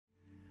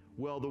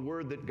Well, the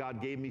word that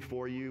God gave me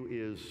for you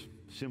is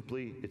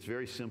simply, it's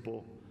very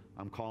simple.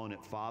 I'm calling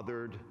it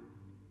fathered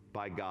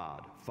by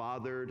God.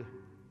 Fathered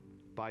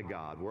by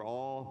God. We're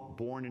all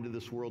born into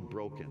this world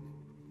broken.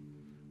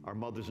 Our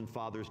mothers and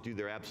fathers do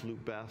their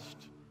absolute best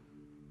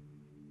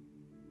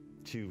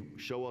to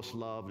show us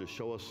love, to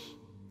show us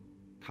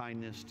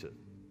kindness, to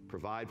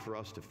provide for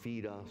us, to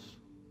feed us.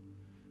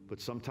 But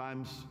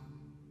sometimes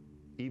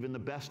even the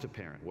best of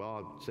parents,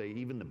 well, I'd say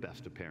even the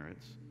best of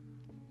parents,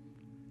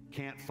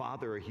 can't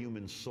father a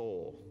human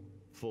soul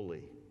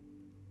fully.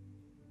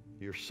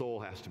 Your soul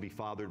has to be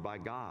fathered by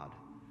God.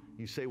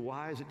 You say,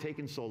 why is it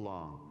taking so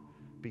long?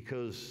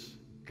 Because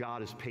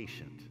God is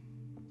patient.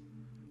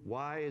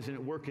 Why isn't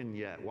it working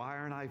yet? Why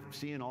aren't I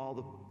seeing all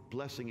the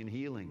blessing and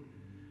healing?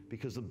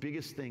 Because the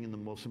biggest thing and the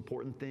most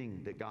important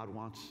thing that God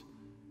wants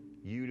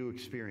you to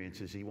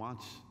experience is He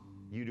wants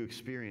you to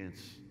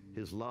experience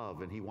His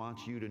love, and He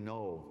wants you to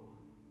know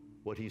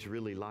what He's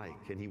really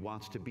like, and He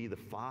wants to be the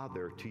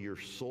Father to your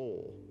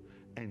soul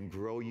and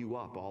grow you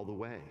up all the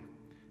way.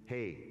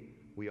 Hey,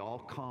 we all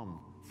come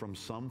from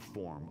some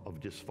form of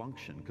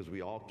dysfunction because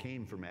we all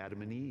came from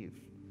Adam and Eve.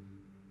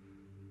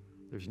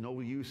 There's no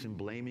use in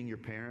blaming your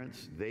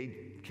parents. They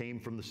came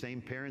from the same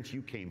parents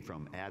you came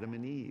from, Adam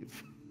and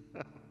Eve.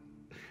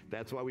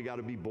 That's why we got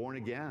to be born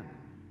again.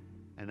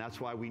 And that's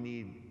why we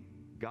need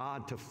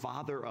God to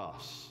father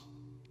us.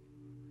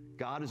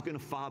 God is going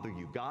to father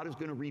you. God is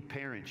going to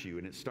reparent you,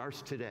 and it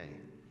starts today.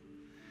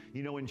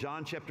 You know, in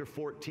John chapter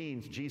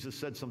 14, Jesus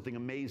said something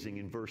amazing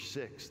in verse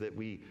 6 that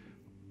we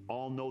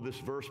all know this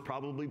verse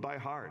probably by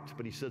heart,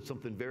 but He said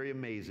something very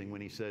amazing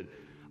when He said,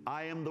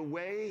 I am the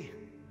way,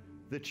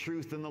 the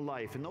truth, and the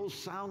life. And those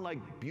sound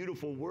like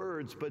beautiful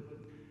words, but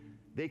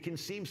they can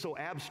seem so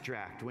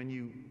abstract when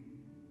you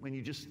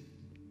just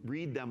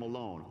read them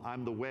alone.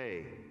 I'm the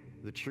way,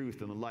 the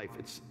truth, and the life.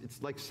 It's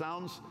like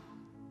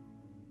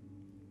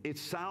it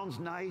sounds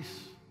nice,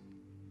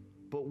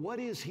 but what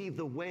is He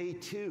the way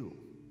to?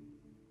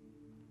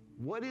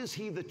 What is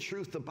He the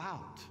truth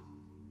about?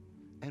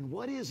 And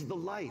what is the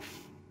life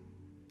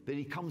that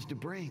He comes to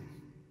bring?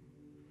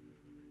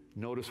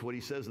 Notice what He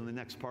says in the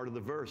next part of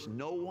the verse.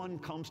 No one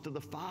comes to the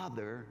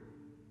Father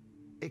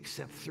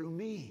except through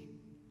me.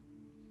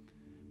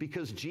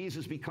 Because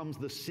Jesus becomes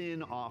the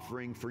sin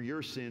offering for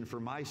your sin, for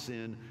my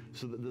sin,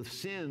 so that the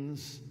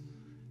sins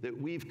that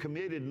we've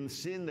committed and the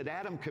sin that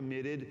Adam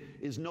committed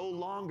is no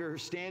longer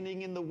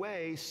standing in the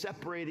way,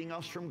 separating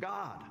us from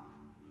God.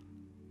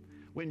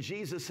 When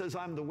Jesus says,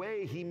 I'm the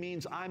way, He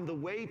means I'm the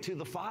way to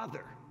the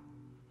Father.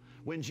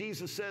 When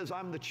Jesus says,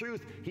 I'm the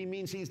truth, He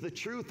means He's the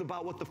truth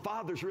about what the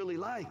Father's really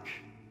like.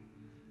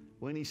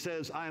 When He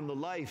says, I am the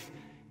life,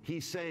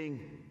 He's saying,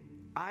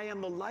 I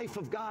am the life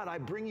of God. I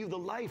bring you the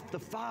life the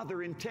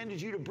Father intended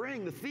you to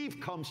bring. The thief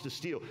comes to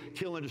steal,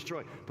 kill, and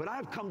destroy. But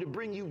I've come to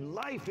bring you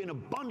life in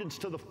abundance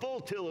to the full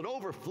till it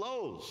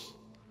overflows.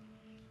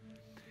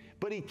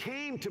 But He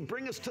came to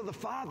bring us to the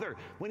Father.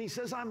 When He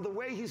says, I'm the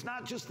way, He's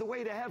not just the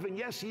way to heaven.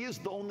 Yes, He is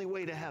the only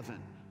way to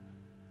heaven.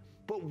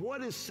 But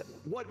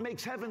what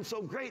makes heaven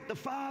so great? The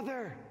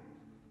Father.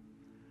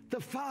 The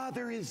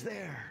Father is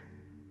there.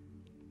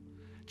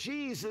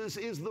 Jesus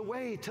is the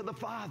way to the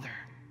Father.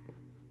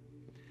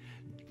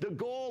 The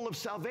goal of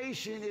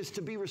salvation is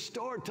to be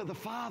restored to the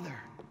Father.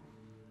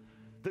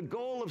 The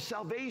goal of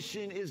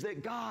salvation is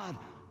that God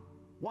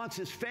wants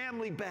His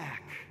family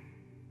back.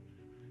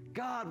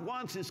 God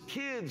wants His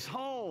kids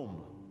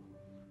home.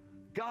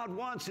 God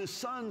wants His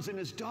sons and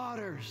His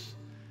daughters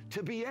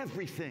to be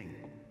everything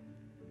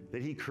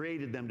that He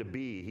created them to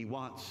be. He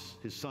wants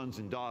His sons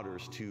and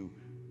daughters to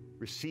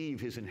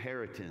receive His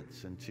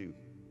inheritance and to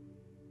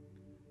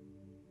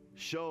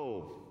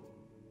show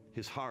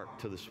His heart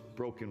to this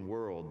broken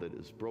world that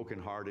is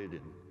brokenhearted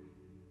and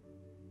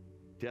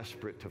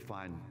desperate to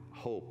find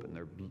hope,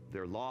 and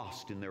they're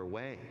lost in their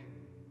way.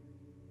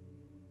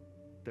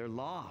 They're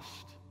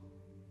lost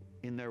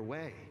in their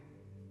way.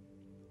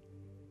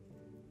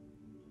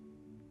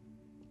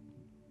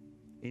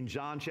 In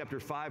John chapter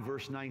 5,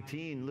 verse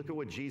 19, look at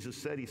what Jesus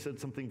said. He said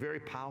something very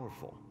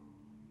powerful.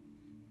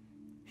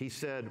 He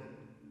said,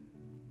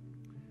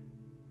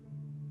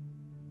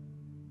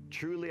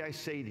 truly I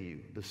say to you,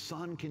 the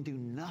Son can do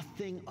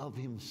nothing of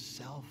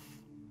Himself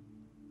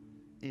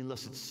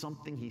unless it's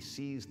something He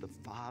sees the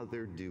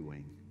Father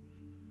doing.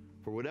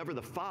 For whatever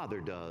the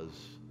Father does,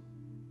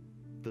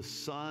 the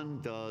Son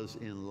does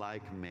in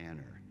like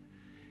manner.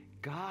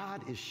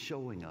 God is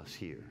showing us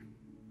here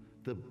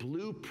the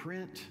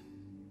blueprint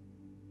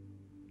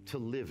to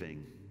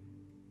living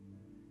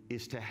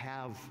is to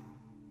have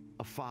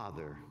a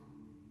Father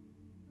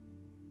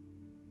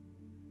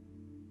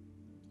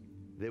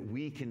that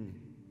we can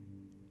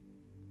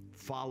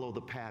follow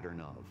the pattern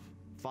of,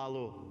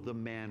 follow the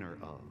manner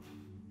of.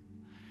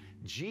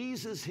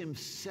 Jesus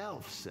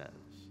Himself says,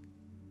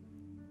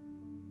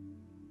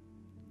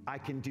 I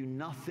can do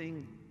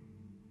nothing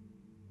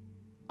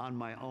on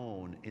my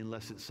own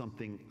unless it's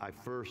something I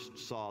first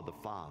saw the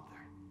Father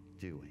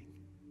doing.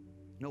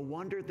 No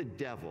wonder the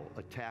devil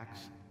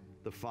attacks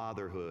the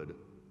fatherhood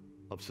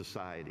of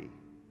society.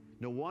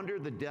 No wonder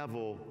the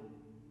devil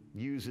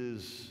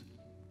uses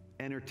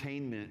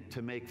entertainment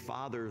to make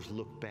fathers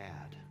look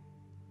bad.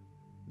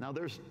 Now,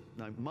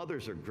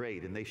 mothers are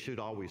great, and they should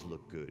always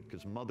look good,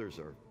 because mothers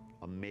are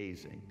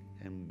amazing,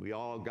 and we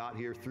all got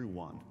here through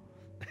one.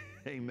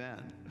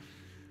 Amen.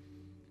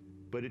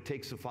 But it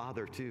takes a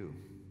father too.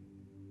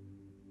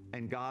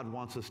 And God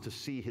wants us to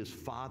see his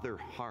father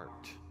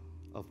heart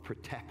of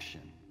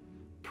protection,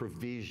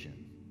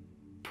 provision,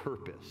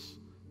 purpose,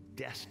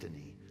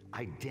 destiny,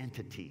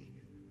 identity.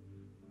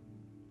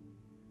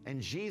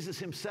 And Jesus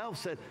himself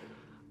said,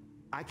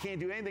 I can't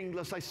do anything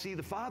unless I see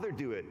the Father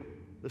do it.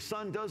 The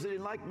Son does it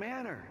in like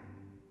manner.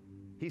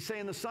 He's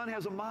saying the Son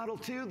has a model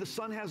too. The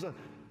Son has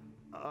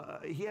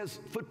he has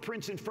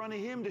footprints in front of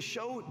him to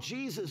show,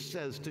 Jesus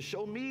says, to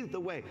show me the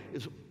way,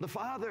 is the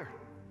Father.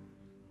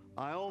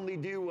 I only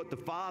do what the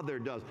Father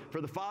does. For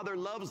the Father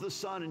loves the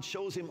Son and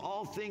shows him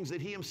all things that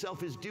he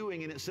himself is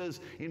doing. And it says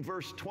in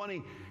verse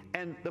 20,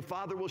 and the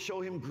Father will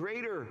show him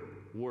greater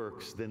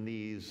works than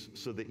these,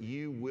 so that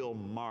you will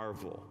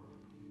marvel.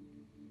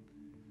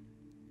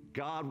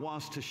 God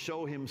wants to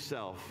show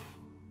himself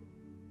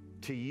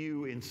to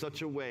you in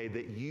such a way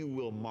that you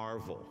will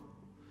marvel.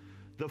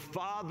 The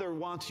Father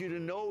wants you to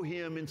know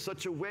him in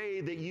such a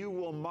way that you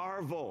will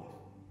marvel.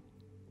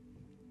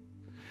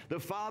 The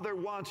Father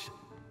wants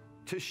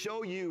to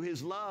show you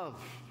his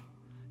love.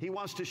 He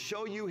wants to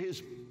show you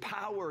his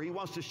power. He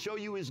wants to show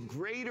you his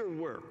greater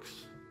works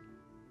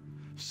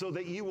so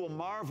that you will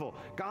marvel.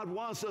 God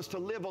wants us to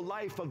live a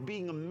life of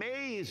being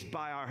amazed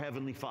by our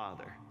Heavenly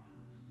Father,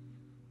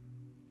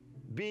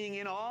 being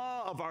in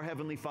awe of our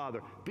Heavenly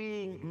Father,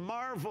 being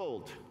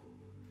marveled.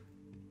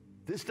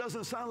 This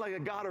doesn't sound like a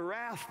God of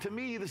wrath to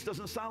me. This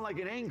doesn't sound like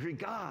an angry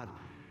God.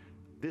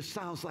 This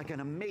sounds like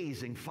an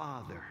amazing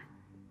Father.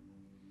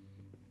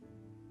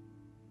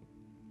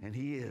 And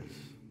he is.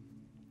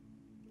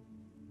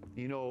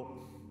 You know,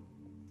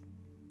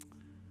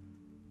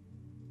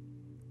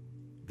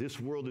 this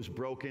world is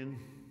broken,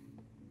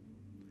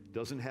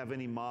 doesn't have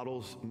any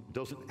models,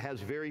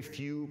 has very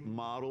few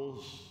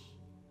models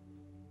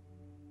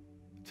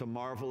to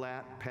marvel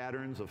at,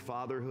 patterns of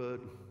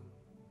fatherhood.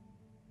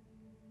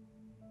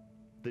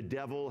 The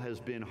devil has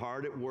been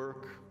hard at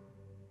work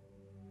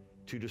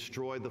to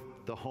destroy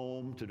the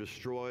home, to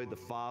destroy the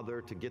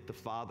father, to get the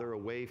father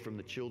away from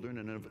the children.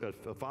 And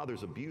if a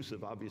father's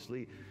abusive,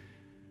 obviously,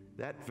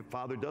 that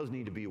father does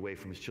need to be away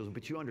from his children.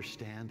 But you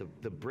understand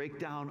the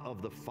breakdown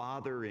of the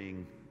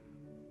fathering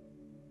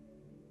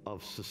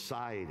of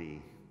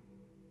society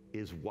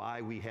is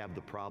why we have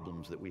the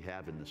problems that we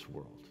have in this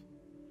world.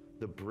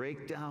 The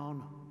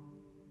breakdown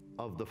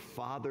of the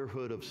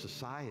fatherhood of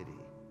society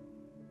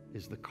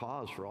is the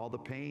cause for all the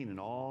pain and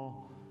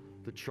all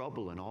the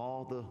trouble and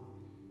all the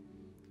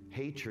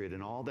hatred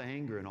and all the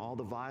anger and all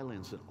the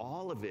violence, and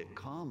all of it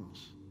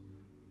comes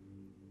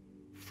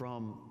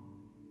from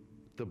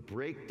the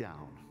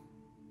breakdown,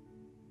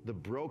 the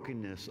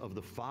brokenness of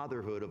the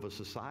fatherhood of a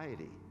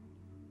society.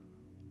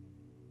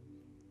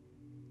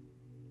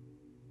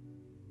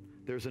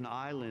 There's an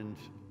island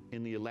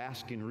in the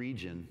Alaskan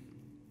region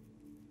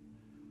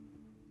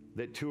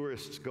that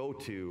tourists go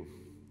to,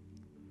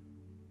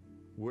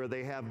 where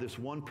they have this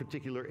one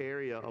particular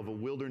area of a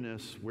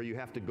wilderness where you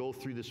have to go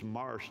through this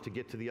marsh to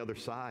get to the other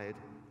side.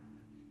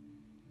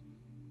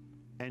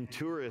 And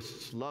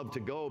tourists love to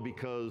go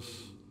because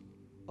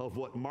of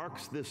what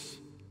marks this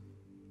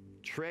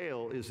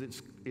trail. Is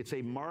it's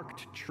a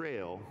marked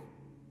trail,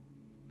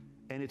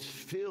 and it's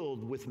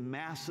filled with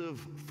massive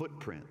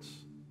footprints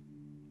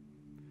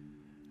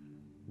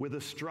with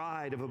a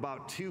stride of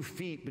about 2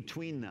 feet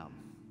between them,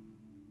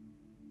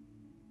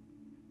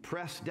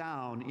 pressed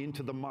down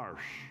into the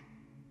marsh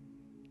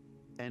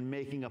and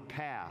making a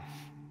path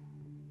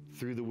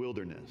through the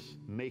wilderness,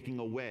 making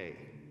a way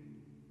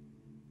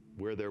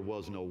where there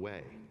was no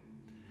way.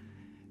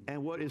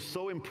 And what is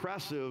so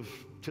impressive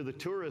to the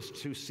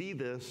tourists who see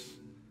this,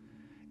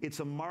 it's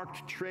a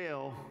marked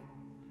trail,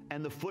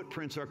 and the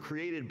footprints are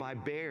created by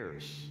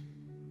bears.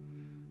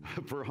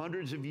 For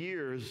hundreds of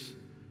years,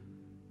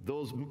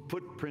 those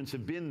footprints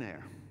have been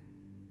there.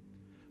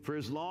 For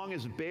as long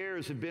as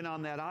bears have been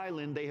on that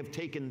island, they have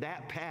taken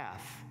that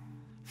path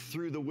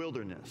through the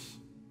wilderness.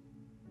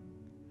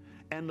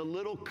 And the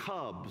little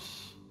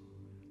cubs,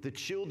 the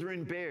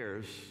children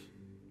bears,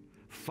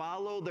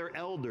 follow their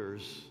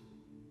elders,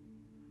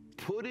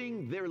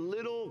 putting their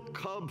little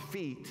cub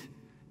feet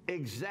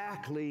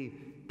exactly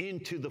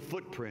into the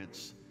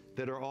footprints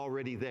that are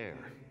already there.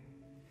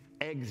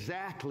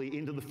 Exactly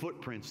into the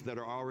footprints that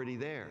are already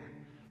there.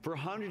 For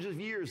hundreds of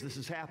years, this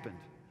has happened.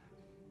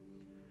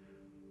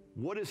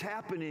 What is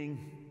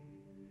happening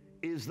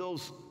is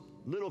those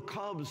little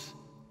cubs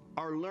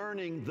are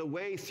learning the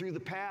way through the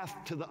path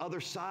to the other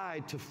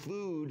side, to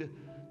food,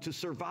 to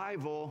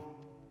survival,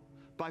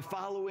 by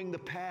following the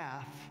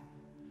path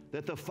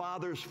that the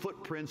Father's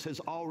footprints has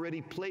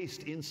already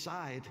placed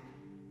inside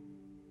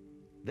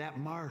that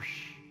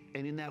marsh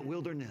and in that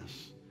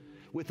wilderness.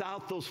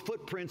 Without those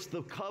footprints,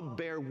 the cub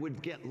bear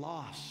would get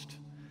lost.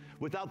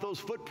 Without those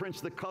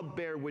footprints, the cub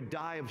bear would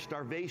die of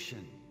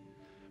starvation.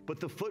 But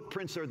the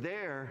footprints are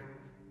there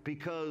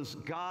because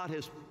God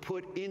has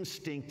put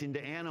instinct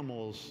into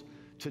animals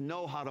to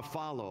know how to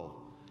follow.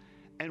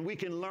 And we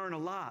can learn a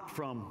lot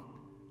from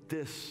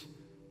this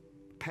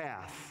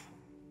path.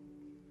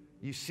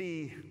 You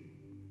see,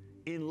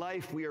 in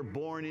life we are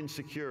born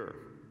insecure.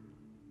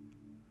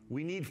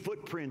 We need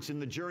footprints in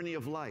the journey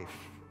of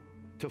life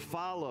to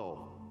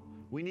follow.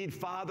 We need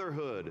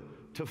fatherhood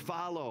to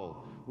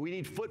follow. We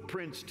need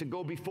footprints to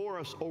go before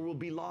us or we'll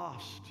be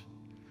lost.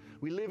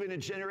 We live in a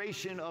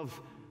generation of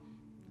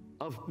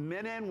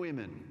men and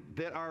women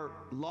that are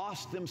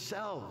lost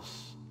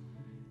themselves,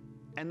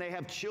 and they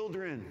have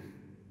children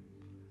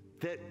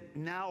that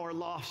now are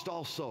lost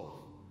also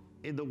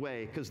in the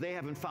way because they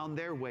haven't found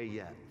their way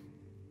yet.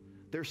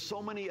 There's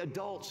so many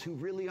adults who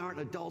really aren't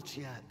adults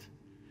yet.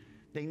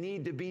 They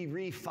need to be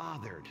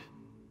refathered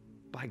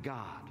by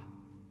God.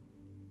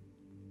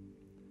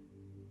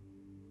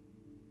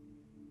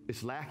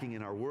 It's lacking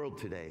in our world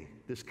today,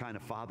 this kind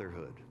of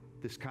fatherhood,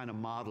 this kind of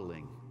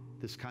modeling,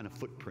 this kind of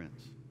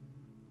footprints.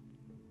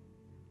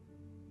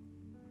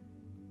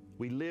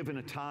 We live in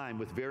a time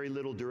with very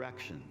little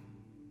direction.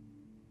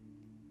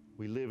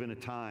 We live in a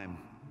time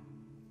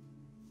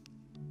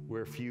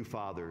where few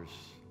fathers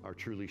are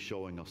truly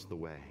showing us the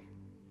way.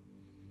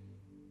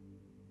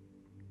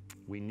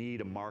 We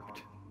need a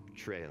marked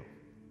trail,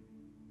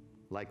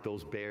 like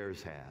those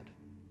bears had.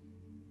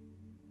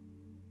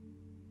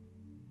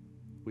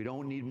 We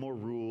don't need more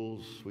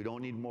rules. We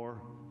don't need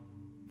more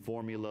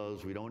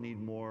formulas. We don't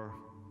need more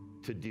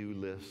to-do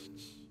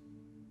lists.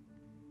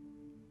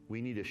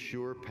 We need a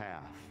sure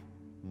path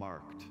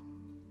marked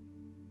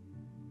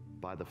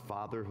by the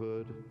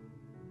fatherhood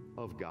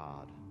of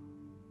God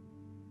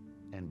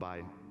and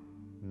by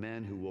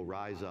men who will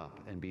rise up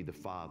and be the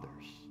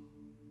fathers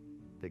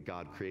that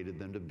God created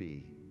them to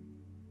be,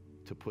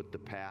 to put the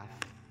path,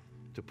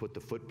 to put the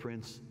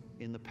footprints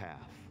in the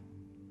path,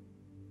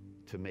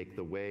 to make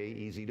the way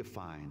easy to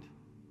find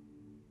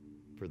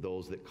for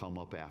those that come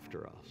up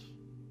after us.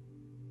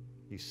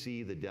 You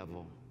see the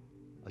devil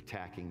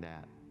attacking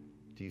that?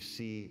 Do you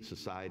see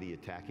society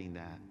attacking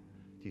that?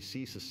 Do you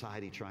see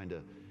society trying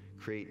to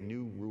create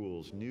new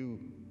rules, new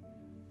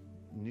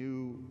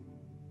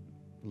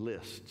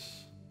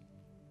lists,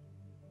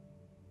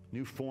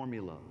 new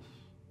formulas?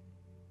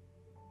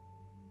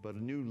 But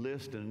a new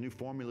list and a new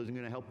formula isn't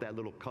going to help that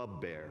little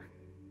cub bear.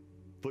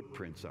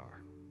 Footprints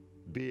are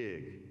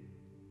big,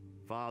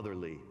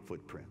 fatherly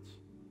footprints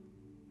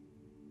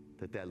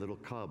that little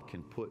cub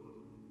can put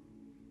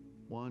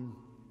one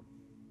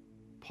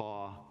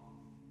paw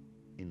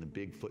in the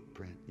big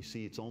footprint. You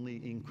see, it's only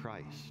in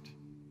Christ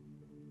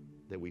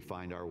that we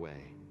find our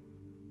way.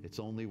 It's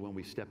only when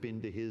we step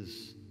into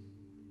his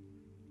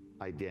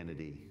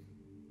identity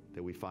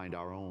that we find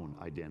our own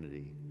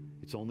identity.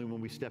 It's only when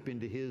we step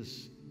into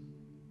his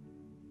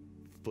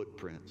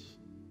footprints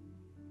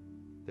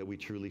that we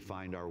truly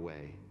find our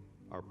way,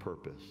 our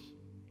purpose,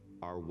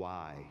 our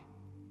why,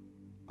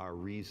 our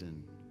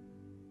reason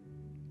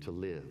to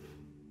live.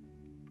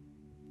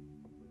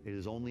 It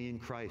is only in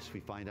Christ we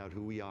find out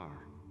who we are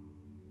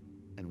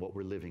and what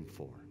we're living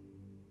for.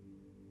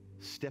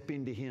 Step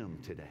into him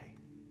today.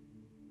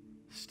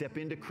 Step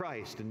into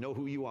Christ and know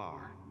who you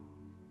are,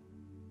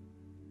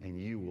 and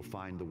you will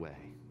find the way.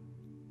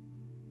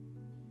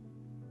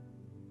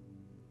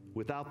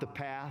 Without the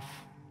path,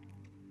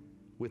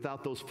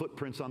 without those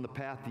footprints on the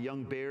path, the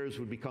young bears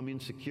would become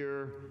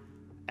insecure,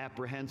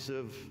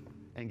 apprehensive,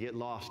 and get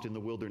lost in the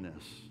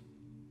wilderness.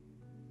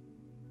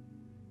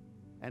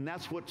 And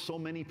that's what so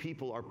many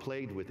people are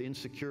plagued with,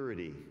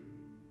 insecurity,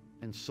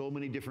 and so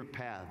many different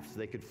paths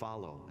they could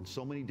follow, and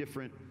so many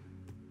different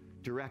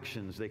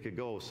directions they could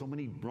go, so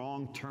many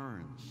wrong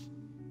turns.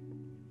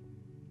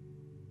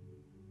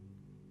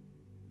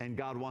 And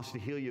God wants to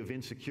heal you of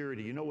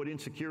insecurity. You know what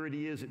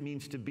insecurity is? It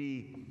means to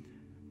be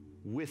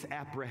with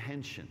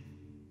apprehension,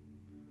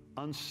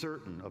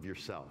 uncertain of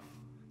yourself,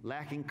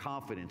 lacking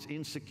confidence,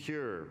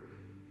 insecure.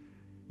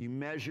 You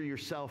measure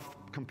yourself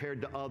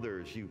compared to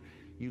others. You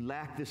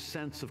lack this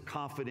sense of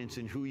confidence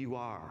in who you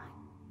are.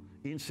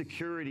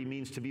 Insecurity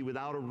means to be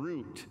without a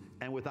route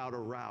and without a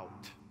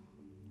route.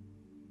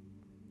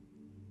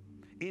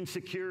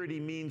 Insecurity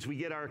means we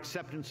get our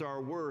acceptance or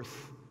our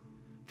worth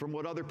from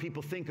what other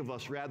people think of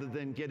us rather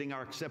than getting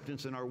our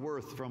acceptance and our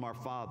worth from our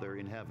Father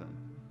in heaven.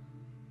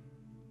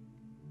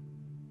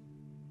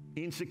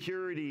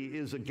 Insecurity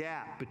is a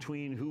gap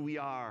between who we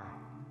are,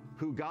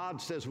 who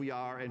God says we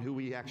are, and who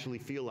we actually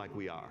feel like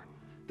we are.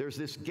 There's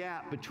this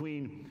gap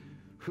between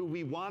who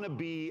we want to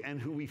be and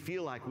who we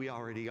feel like we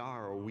already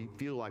are, or we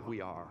feel like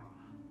we are.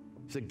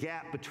 It's a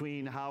gap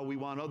between how we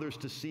want others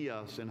to see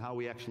us and how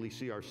we actually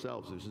see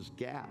ourselves. There's this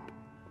gap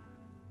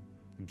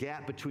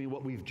between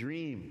what we've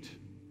dreamed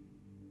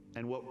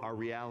and what our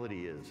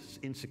reality is.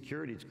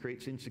 Insecurity, it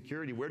creates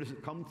insecurity. Where does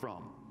it come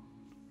from?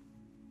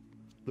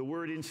 The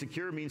word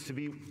insecure means to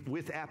be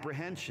with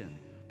apprehension.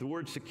 The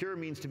word secure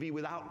means to be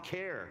without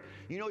care.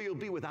 You know you'll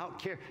be without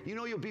care. You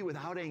know you'll be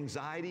without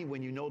anxiety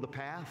when you know the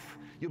path.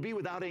 You'll be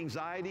without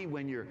anxiety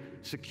when you're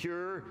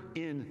secure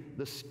in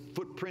the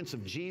footprints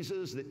of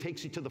Jesus that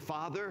takes you to the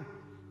Father.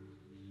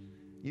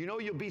 You know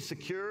you'll be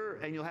secure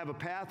and you'll have a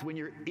path when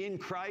you're in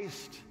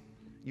Christ.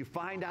 You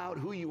find out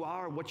who you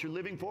are and what you're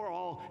living for.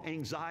 All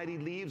anxiety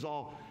leaves,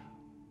 all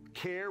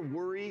care,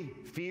 worry,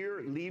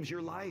 fear leaves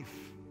your life.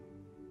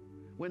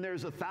 When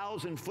there's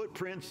 1,000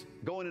 footprints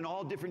going in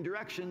all different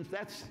directions,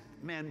 that's,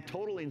 man,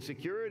 total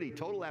insecurity,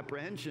 total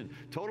apprehension,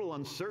 total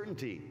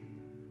uncertainty.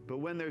 But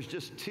when there's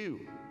just two,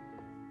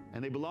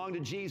 and they belong to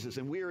Jesus,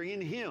 and we are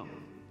in Him,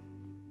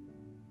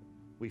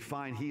 we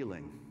find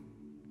healing.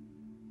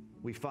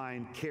 We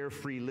find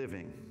carefree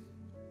living.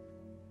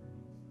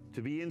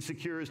 To be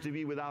insecure is to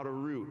be without a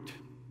root,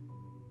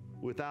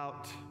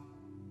 without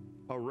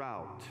a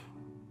route,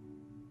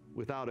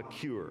 without a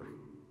cure,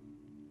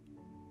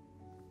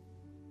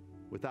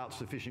 without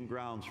sufficient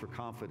grounds for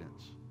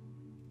confidence.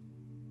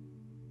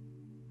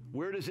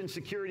 Where does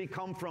insecurity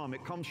come from?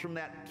 It comes from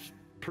that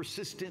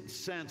persistent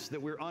sense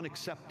that we're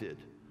unaccepted,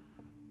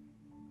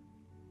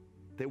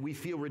 that we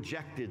feel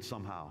rejected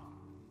somehow.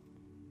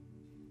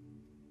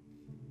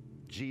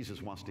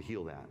 Jesus wants to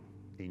heal that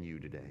in you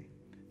today.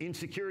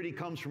 Insecurity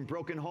comes from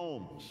broken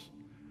homes,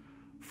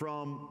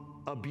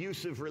 from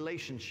abusive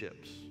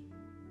relationships.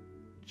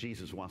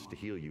 Jesus wants to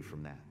heal you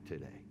from that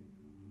today.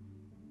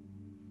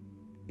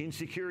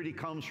 Insecurity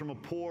comes from a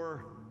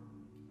poor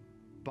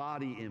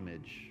body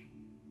image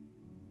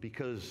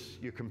because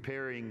you're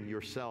comparing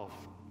yourself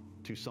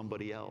to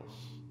somebody else.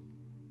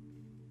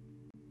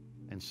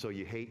 And so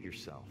you hate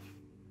yourself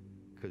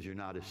because you're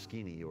not as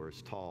skinny or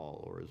as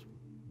tall or as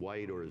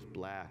white or as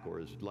black or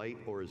as light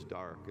or as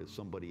dark as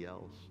somebody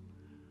else.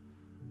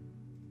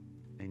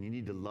 And you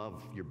need to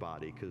love your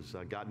body, because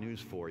I got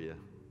news for you.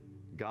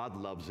 God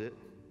loves it.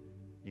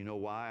 You know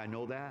why I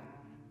know that?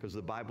 Because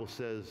the Bible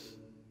says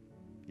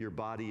your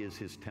body is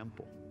His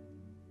temple.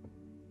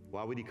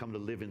 Why would He come to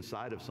live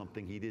inside of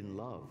something He didn't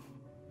love?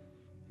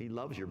 He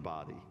loves your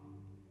body.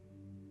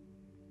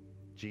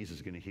 Jesus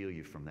is going to heal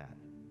you from that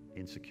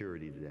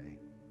insecurity today.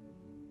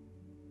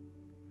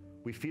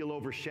 We feel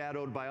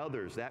overshadowed by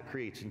others. That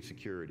creates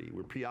insecurity.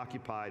 We're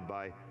preoccupied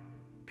by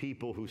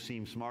people who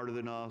seem smarter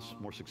than us,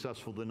 more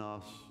successful than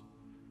us,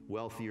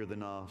 wealthier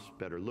than us,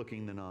 better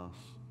looking than us.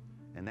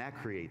 And that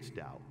creates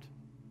doubt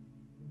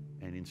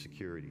and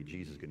insecurity.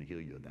 Jesus is going to heal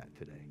you of that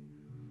today.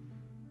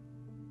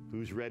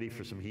 Who's ready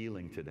for some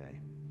healing today?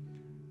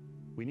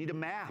 We need a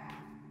map.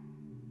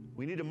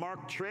 We need a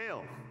marked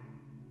trail.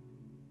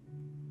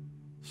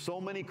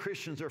 So many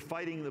Christians are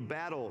fighting the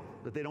battle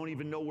that they don't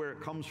even know where it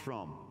comes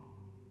from.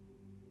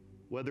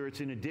 Whether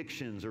it's in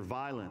addictions or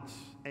violence,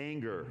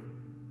 anger,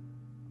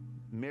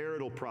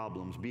 marital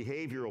problems,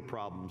 behavioral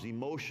problems,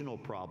 emotional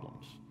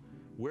problems.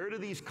 Where do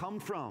these come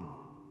from?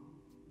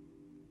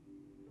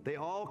 They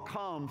all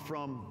come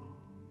from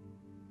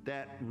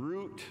that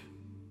root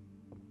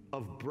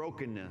of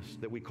brokenness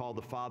that we call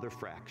the father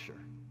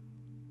fracture.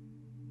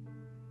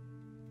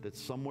 That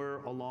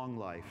somewhere along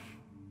life,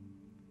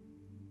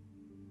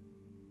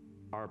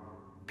 our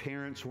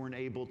parents weren't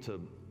able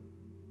to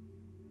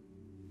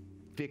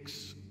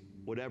fix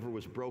whatever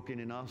was broken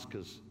in us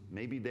because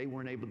maybe they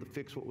weren't able to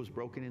fix what was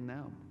broken in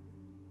them.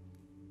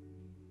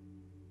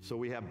 So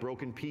we have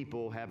broken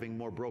people having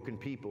more broken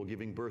people,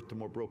 giving birth to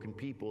more broken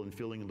people, and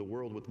filling the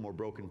world with more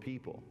broken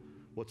people.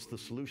 What's the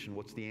solution?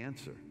 What's the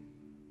answer?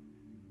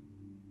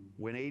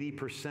 When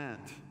 80%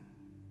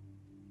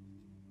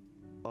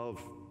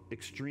 of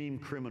extreme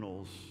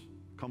criminals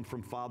come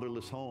from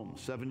fatherless homes,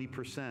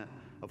 70%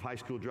 of high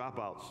school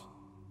dropouts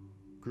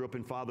grew up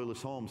in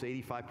fatherless homes,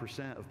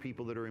 85% of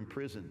people that are in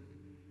prison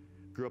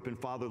grew up in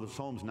fatherless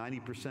homes,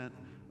 90%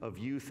 of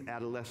youth,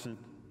 adolescent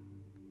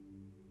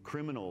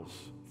criminals,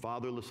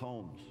 fatherless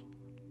homes.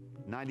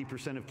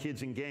 90% of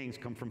kids in gangs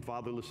come from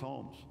fatherless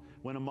homes.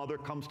 When a mother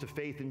comes to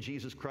faith in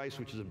Jesus Christ,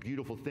 which is a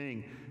beautiful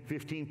thing,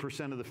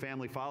 15% of the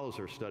family follows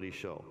her, studies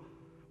show.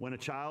 When a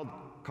child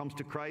comes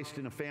to Christ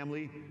in a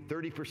family,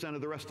 30%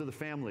 of the rest of the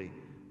family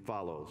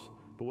follows.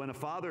 But when a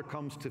father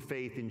comes to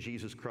faith in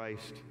Jesus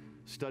Christ,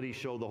 studies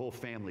show the whole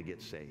family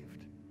gets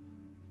saved.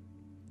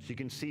 So you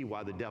can see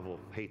why the devil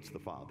hates the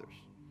fathers.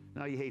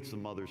 Now he hates the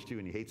mothers too,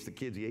 and he hates the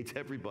kids, he hates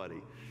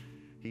everybody.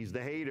 He's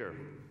the hater.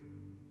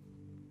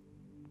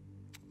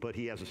 But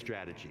he has a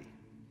strategy.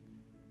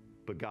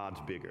 But God's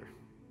bigger.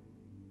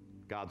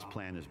 God's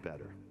plan is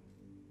better.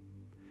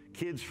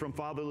 Kids from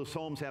fatherless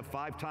homes have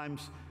 5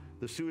 times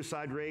the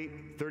suicide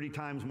rate, 30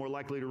 times more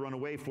likely to run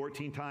away,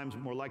 14 times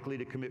more likely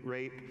to commit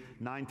rape,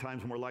 9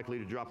 times more likely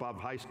to drop out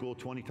of high school,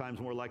 20 times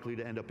more likely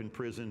to end up in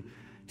prison,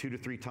 2 to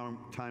 3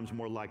 times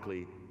more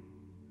likely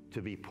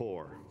to be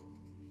poor.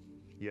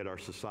 Yet our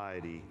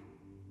society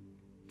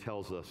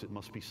tells us it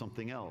must be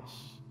something else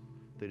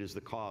that is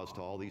the cause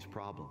to all these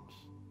problems.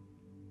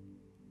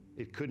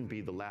 It couldn't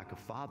be the lack of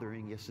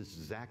fathering. Yes, it's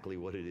exactly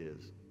what it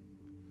is.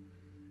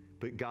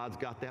 But God's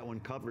got that one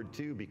covered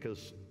too,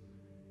 because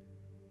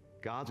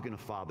God's going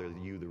to father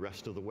you the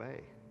rest of the way.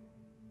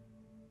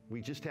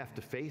 We just have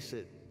to face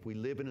it. We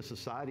live in a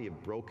society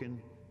of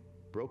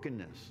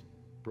brokenness,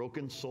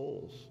 broken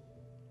souls.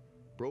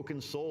 Broken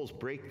souls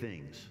break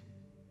things.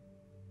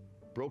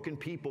 Broken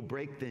people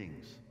break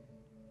things.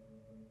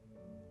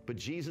 But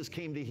Jesus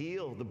came to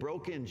heal the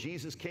broken.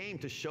 Jesus came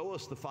to show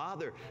us the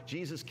Father.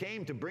 Jesus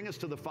came to bring us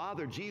to the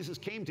Father. Jesus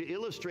came to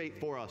illustrate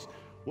for us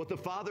what the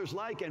Father's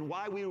like and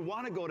why we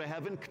want to go to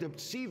heaven, to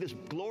see this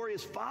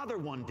glorious Father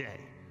one day.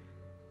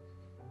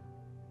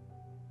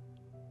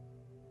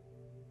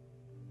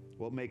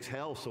 What makes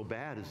hell so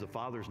bad is the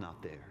Father's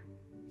not there.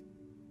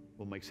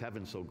 What makes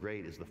heaven so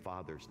great is the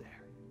Father's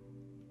there.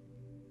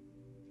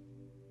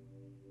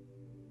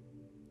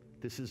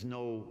 This is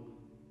no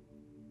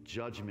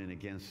judgment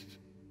against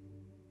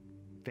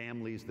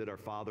families that are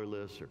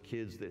fatherless or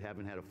kids that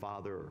haven't had a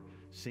father or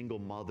single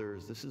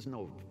mothers. This is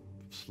no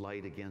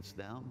slight against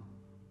them.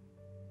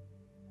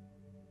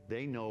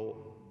 They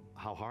know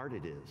how hard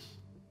it is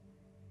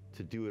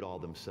to do it all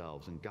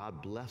themselves, and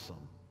God bless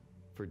them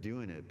for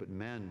doing it. But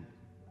men,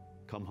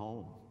 come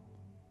home.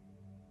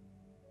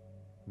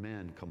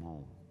 Men, come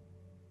home.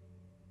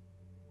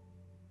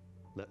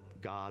 Let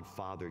God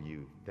father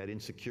you. That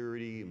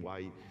insecurity and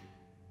why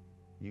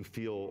you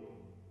feel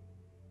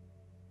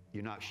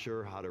you're not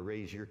sure how to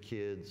raise your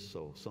kids,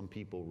 so some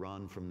people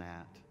run from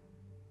that.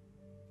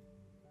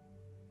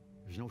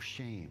 There's no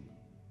shame,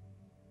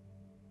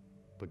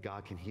 but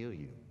God can heal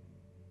you.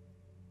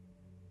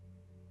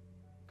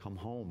 Come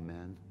home,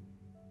 men.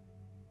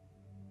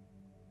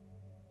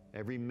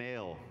 Every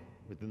male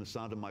within the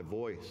sound of my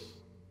voice,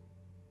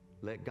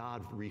 let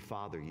God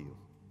refather you.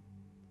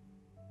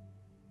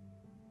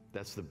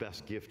 That's the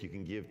best gift you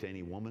can give to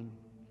any woman,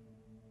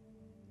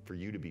 for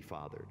you to be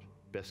fathered.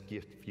 Best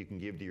gift you can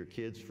give to your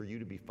kids, for you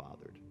to be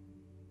fathered.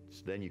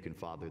 So then you can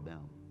father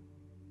them.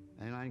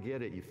 And I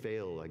get it, you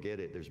failed, I get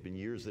it. There's been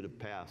years that have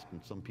passed,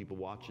 and some people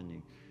watching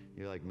you,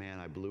 you're like, man,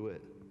 I blew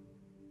it.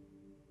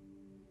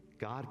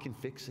 God can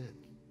fix it.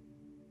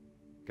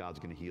 God's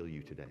going to heal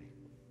you today.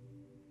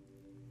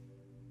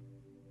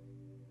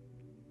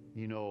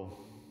 You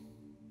know,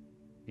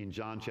 in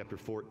John chapter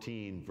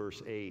 14,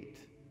 verse 8,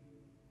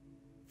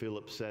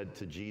 Philip said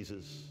to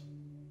Jesus,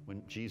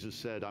 when Jesus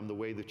said, I'm the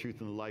way, the truth,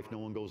 and the life, no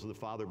one goes to the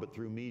Father but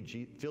through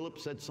me, Philip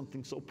said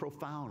something so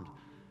profound.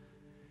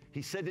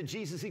 He said to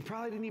Jesus, he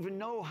probably didn't even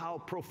know how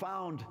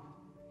profound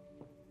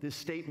this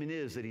statement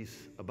is that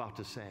he's about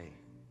to say.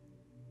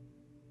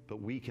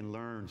 But we can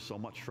learn so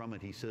much from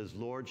it. He says,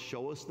 Lord,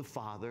 show us the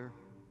Father.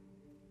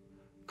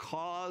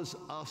 Cause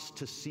us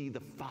to see the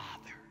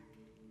Father.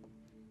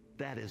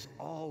 That is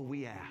all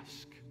we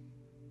ask.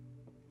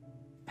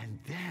 And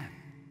then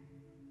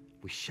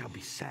we shall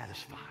be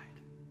satisfied.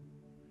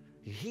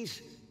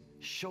 He's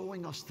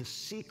showing us the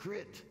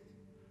secret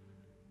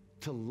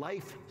to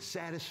life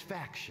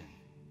satisfaction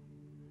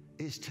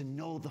is to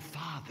know the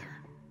Father.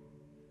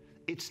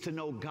 It's to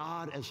know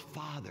God as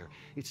Father.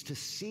 It's to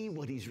see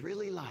what He's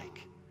really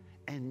like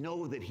and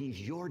know that He's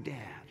your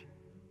dad.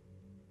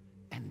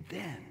 And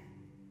then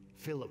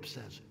Philip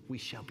says, we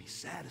shall be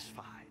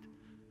satisfied.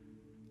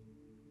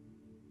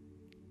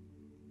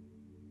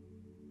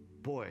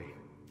 Boy,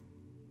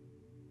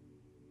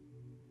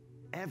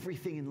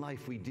 everything in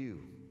life we do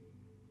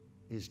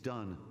is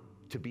done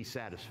to be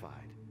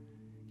satisfied.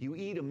 You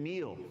eat a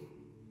meal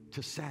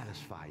to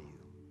satisfy you.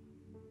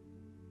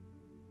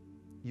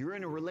 You're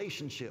in a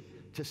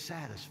relationship to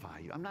satisfy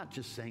you. I'm not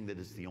just saying that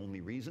it's the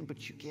only reason,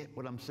 but you get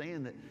what I'm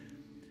saying, that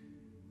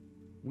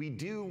we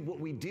do what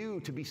we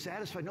do to be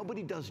satisfied.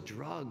 Nobody does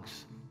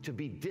drugs to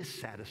be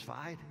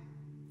dissatisfied.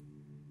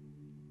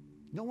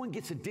 No one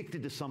gets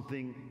addicted to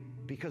something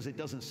because it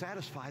doesn't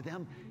satisfy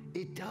them.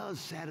 It does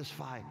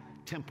satisfy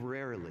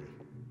temporarily.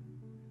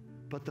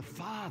 But the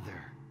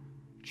Father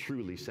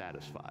truly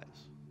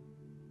satisfies,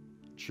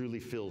 truly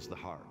fills the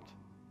heart,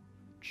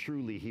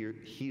 truly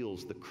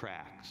heals the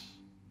cracks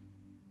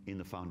in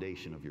the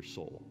foundation of your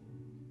soul.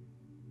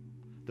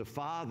 The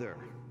Father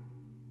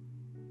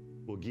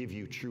will give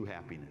you true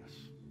happiness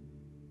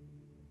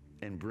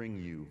and bring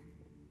you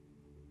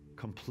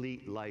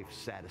complete life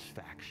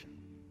satisfaction.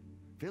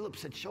 Philip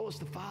said, show us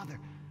the Father.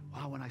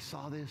 Wow, when I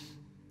saw this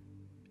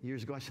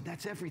years ago, I said,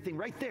 that's everything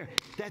right there.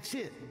 That's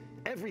it.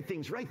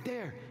 Everything's right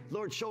there.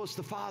 Lord, show us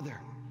the Father.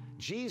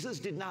 Jesus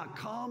did not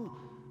come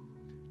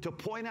to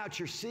point out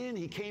your sin.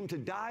 He came to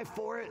die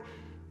for it,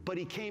 but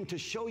He came to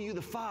show you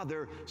the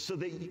Father so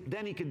that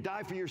then He could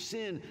die for your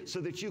sin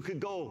so that you could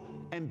go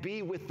and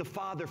be with the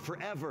Father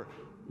forever.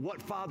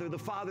 What Father? The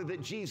Father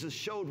that Jesus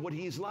showed what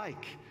He's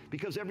like.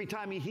 Because every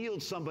time He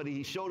healed somebody,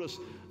 He showed us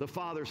the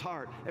Father's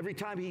heart. Every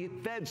time He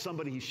fed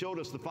somebody, He showed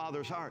us the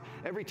Father's heart.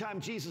 Every time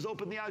Jesus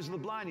opened the eyes of the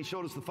blind, He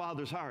showed us the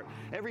Father's heart.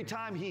 Every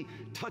time He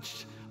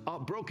touched a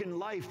broken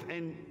life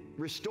and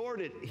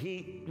restored it,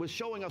 He was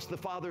showing us the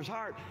Father's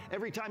heart.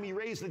 Every time He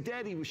raised the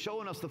dead, He was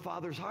showing us the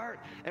Father's heart.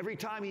 Every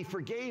time He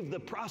forgave the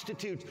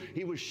prostitutes,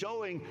 He was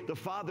showing the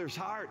Father's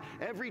heart.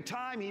 Every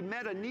time He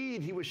met a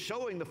need, He was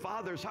showing the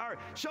Father's heart.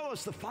 Show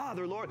us the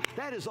Father, Lord.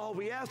 That is all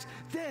we ask.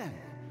 Then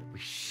we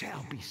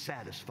shall be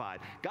satisfied.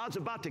 God's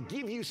about to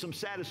give you some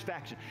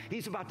satisfaction.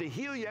 He's about to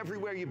heal you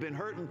everywhere you've been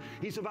hurting.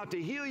 He's about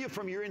to heal you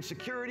from your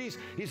insecurities.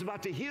 He's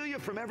about to heal you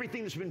from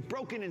everything that's been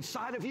broken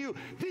inside of you.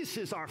 This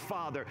is our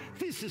Father.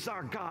 This is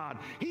our God.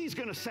 He's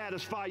going to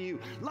satisfy you.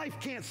 Life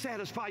can't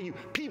satisfy you.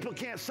 People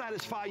can't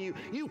satisfy you.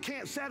 You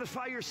can't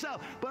satisfy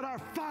yourself. But our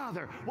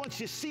Father,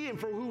 once you see Him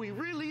for who He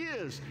really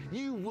is,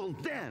 you will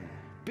then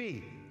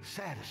be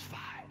satisfied.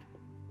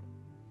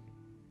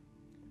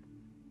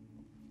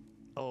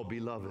 Oh,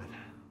 beloved,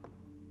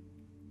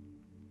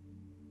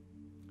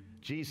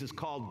 Jesus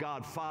called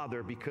God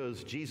Father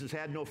because Jesus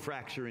had no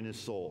fracture in His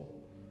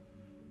soul.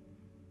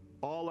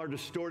 All our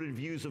distorted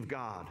views of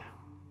God,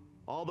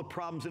 all the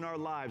problems in our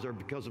lives are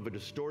because of a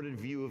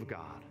distorted view of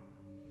God.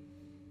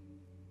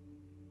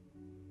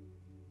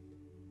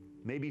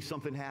 Maybe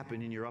something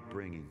happened in your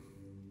upbringing.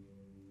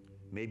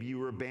 Maybe you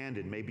were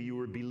abandoned. Maybe you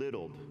were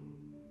belittled.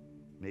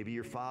 Maybe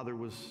your father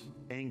was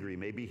angry.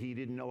 Maybe he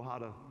didn't know how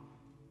to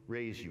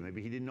raise you.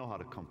 Maybe he didn't know how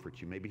to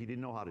comfort you. Maybe he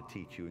didn't know how to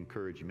teach you,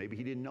 encourage you. Maybe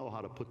he didn't know how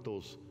to put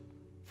those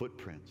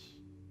footprints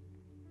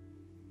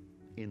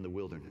in the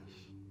wilderness.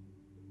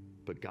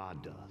 But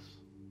God does.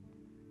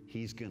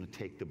 He's going to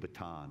take the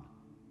baton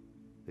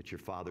that your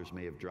fathers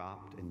may have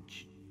dropped, and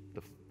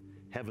the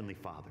Heavenly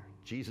Father,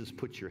 Jesus,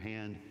 puts your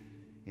hand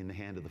in the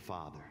hand of the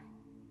Father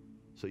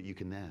so that you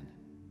can then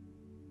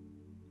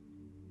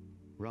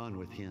run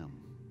with Him,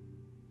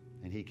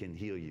 and He can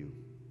heal you,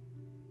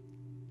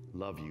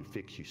 love you,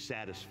 fix you,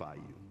 satisfy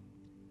you.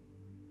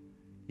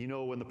 You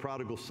know, when the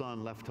prodigal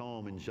son left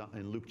home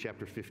in Luke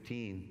chapter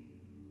 15,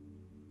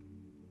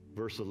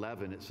 verse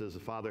 11, it says the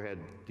father had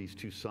these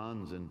two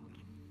sons, and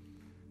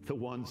the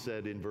one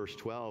said in verse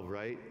 12,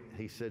 right?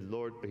 He said,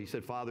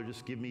 Father,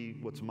 just give me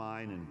what's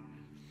mine and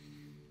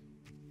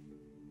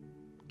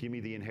give me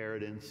the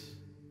inheritance.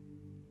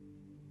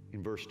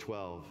 In verse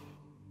 12.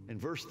 In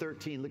verse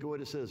 13, look at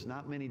what it says.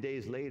 Not many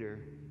days later,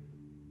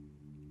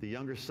 the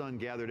younger son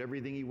gathered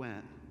everything he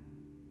went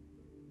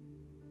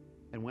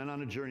and went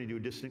on a journey to a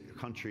distant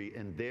country,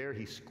 and there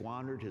he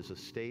squandered his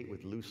estate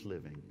with loose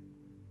living.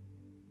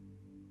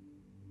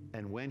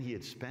 And when he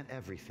had spent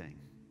everything,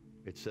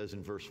 it says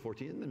in verse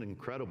 14, isn't it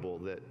incredible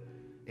that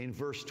in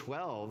verse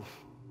 12,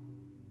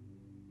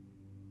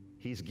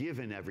 he's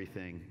given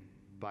everything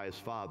by his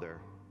father,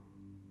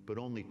 but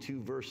only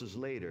 2 verses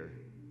later,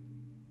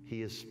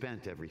 he has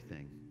spent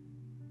everything.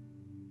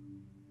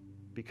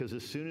 Because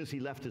as soon as he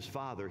left his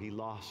father, he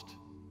lost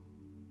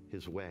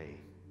his way.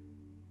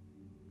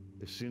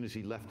 As soon as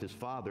he left his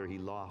father, he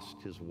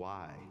lost his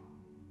why.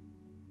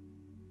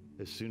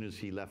 As soon as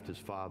he left his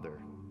father,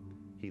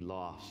 he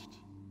lost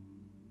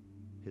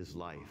his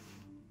life.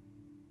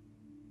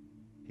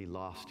 He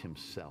lost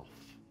himself.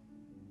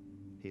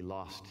 He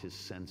lost his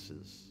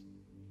senses.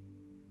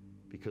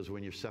 Because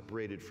when you're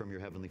separated from your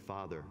Heavenly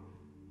Father,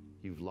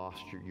 you've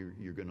lost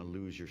you're going to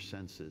lose your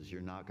senses.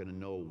 You're not going to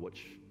know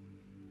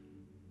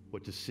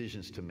what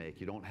decisions to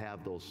make. You don't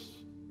have those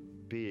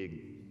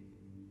big,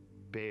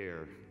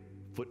 bare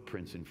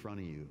footprints in front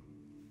of you.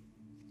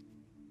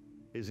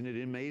 Isn't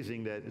it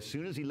amazing that as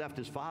soon as he left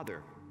his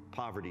father,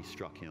 poverty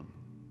struck him?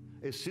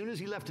 As soon as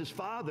he left his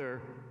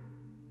father,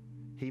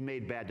 he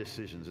made bad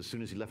decisions. As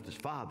soon as he left his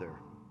father,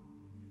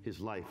 his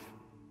life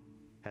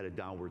had a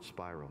downward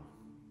spiral.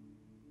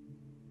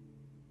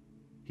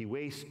 He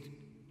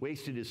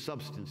wasted his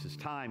substance, his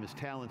time, his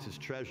talents, his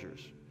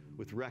treasures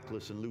with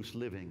reckless and loose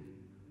living.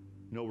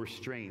 No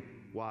restraint.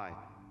 Why?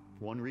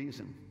 One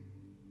reason.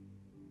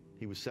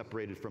 He was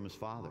separated from his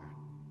father.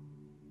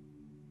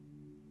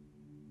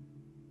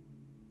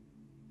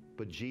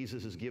 But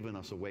Jesus has given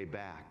us a way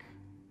back.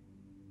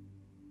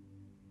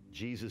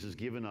 Jesus has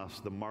given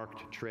us the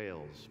marked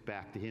trails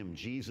back to Him.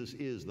 Jesus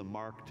is the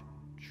marked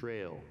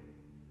trail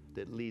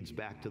that leads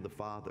back to the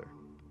Father.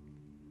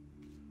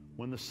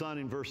 When the son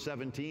in verse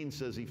 17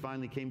 says he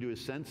finally came to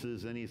his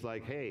senses, and he's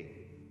like, hey,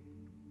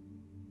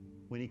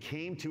 when he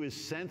came to his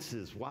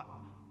senses,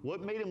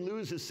 what made him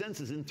lose his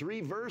senses? In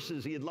 3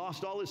 verses, he had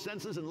lost all his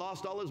senses and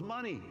lost all his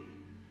money.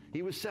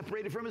 He was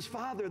separated from his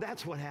father.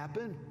 That's what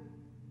happened.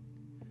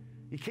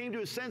 He came to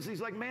his senses.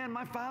 He's like, man,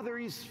 my father,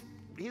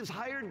 his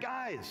hired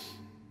guys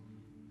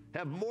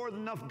have more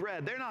than enough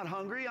bread. They're not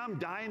hungry. I'm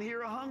dying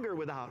here of hunger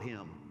without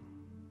him.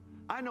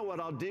 I know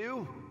what I'll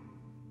do.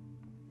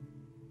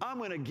 I'm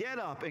going to get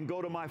up and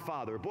go to my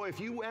father. Boy, if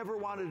you ever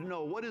wanted to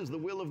know what is the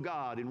will of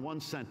God in one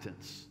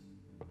sentence,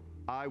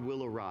 I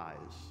will arise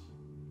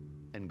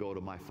and go to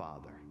my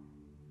father.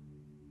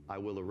 I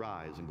will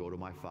arise and go to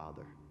my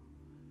father.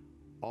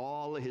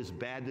 All of his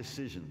bad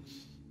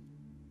decisions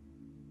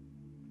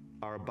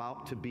are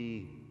about to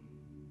be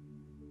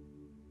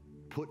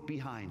put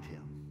behind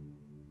him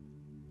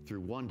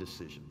through one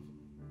decision: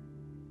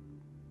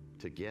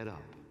 to get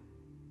up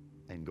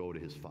and go to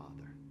his father.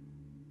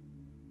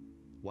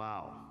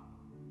 Wow.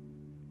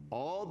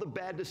 All the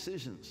bad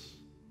decisions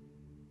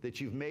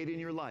that you've made in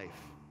your life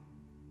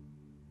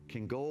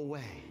can go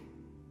away.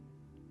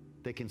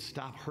 They can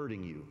stop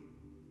hurting you.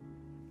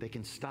 They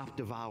can stop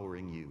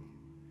devouring you.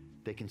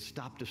 They can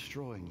stop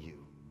destroying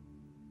you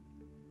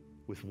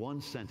with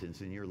one sentence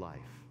in your life,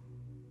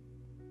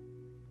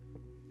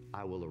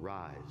 I will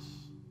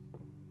arise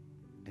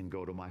and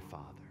go to my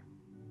Father.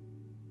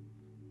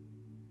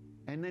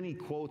 And then he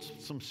quotes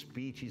some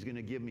speech he's going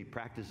to give me,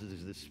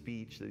 practices this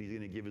speech that he's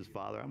going to give his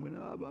father.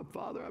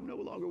 Father, I'm no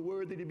longer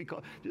worthy to be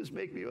called. Just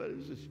make me.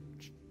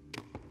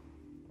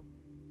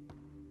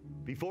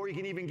 Before he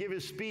can even give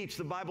his speech,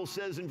 the Bible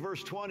says in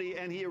verse 20,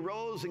 and he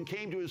arose and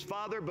came to his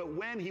father, but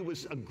when he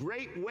was a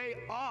great way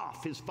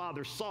off, his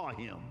father saw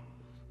him.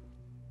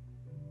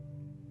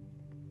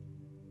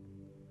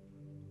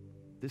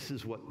 This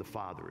is what the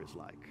Father is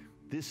like.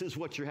 This is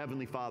what your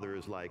heavenly Father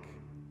is like.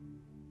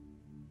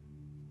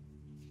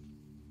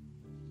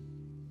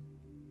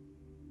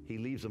 He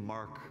leaves a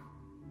marked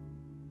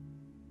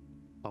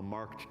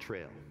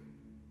trail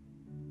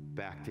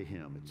back to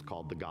him. It's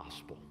called the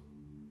gospel.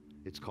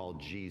 It's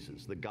called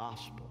Jesus. The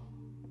gospel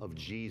of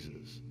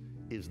Jesus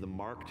is the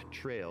marked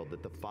trail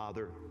that the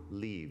Father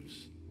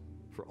leaves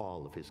for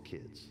all of his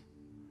kids.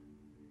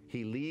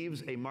 He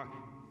leaves a mark.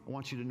 I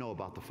want you to know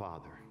about the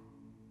Father,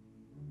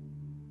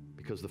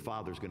 because the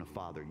Father's going to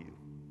father you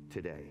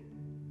today.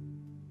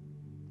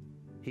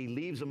 He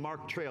leaves a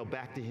marked trail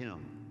back to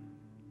him.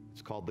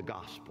 It's called the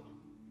gospel.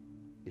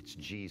 It's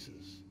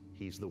Jesus.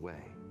 He's the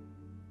way.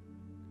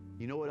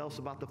 You know what else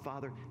about the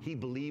Father? He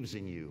believes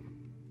in you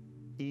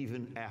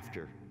even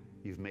after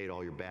you've made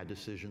all your bad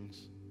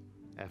decisions,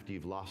 after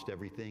you've lost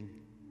everything.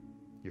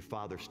 Your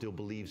Father still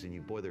believes in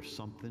you. Boy, there's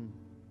something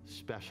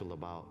special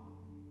about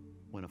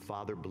when a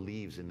father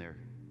believes in their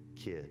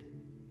kid.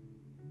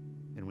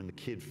 And when the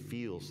kid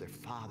feels their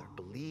father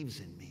believes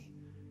in me.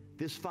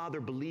 This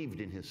father believed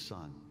in his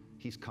son.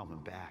 He's coming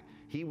back.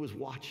 He was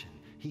watching.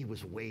 He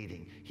was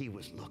waiting. He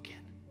was looking.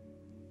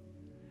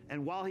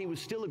 And while he was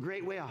still a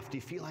great way off, do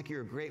you feel like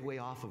you're a great way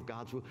off of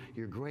God's will?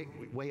 You're a great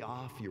way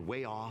off. You're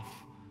way off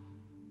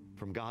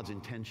from God's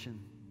intention.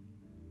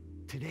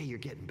 Today you're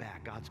getting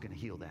back. God's going to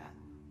heal that.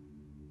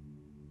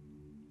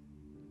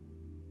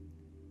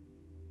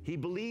 He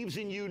believes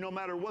in you no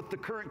matter what the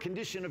current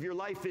condition of your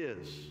life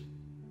is.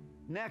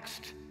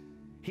 Next,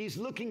 he's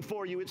looking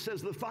for you. It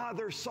says the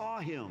Father saw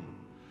him.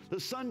 The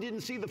Son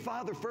didn't see the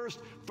Father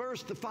first.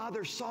 First, the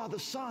Father saw the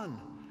Son.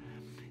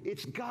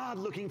 It's God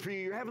looking for you.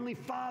 Your heavenly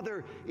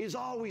Father is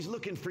always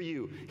looking for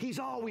you. He's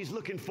always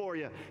looking for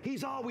you.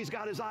 He's always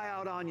got his eye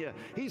out on you.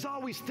 He's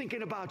always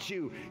thinking about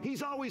you.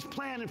 He's always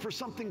planning for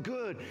something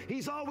good.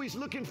 He's always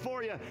looking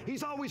for you.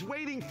 He's always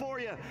waiting for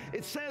you.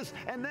 It says,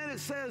 and then it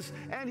says,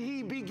 and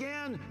he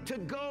began to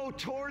go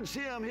towards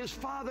him. His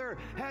Father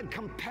had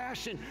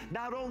compassion.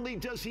 Not only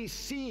does he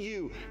see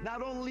you,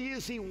 not only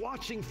is he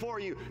watching for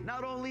you,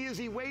 not only is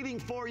he waiting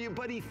for you,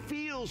 but he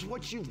feels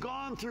what you've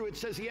gone through. It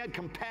says he had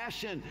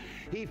compassion.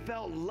 He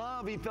felt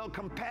love. He felt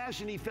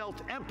compassion. He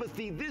felt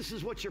empathy. This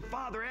is what your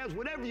Father has.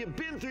 Whatever you've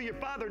been through, your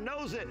Father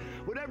knows it.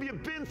 Whatever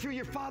you've been through,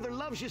 your Father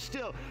loves you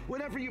still.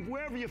 Wherever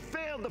you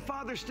failed, the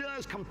Father still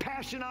has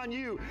compassion on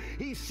you.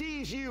 He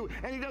sees you,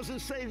 and he doesn't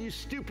say, you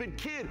stupid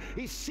kid.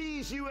 He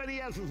sees you, and he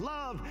has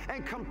love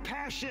and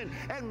compassion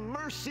and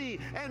mercy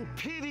and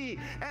pity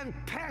and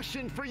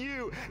passion for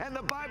you. And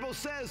the Bible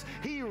says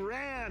he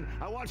ran.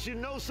 I want you to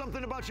know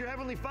something about your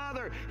heavenly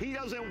Father. He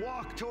doesn't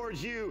walk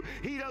towards you.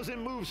 He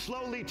doesn't move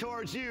slowly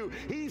towards you.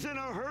 He's in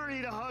a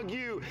hurry to hug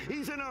you.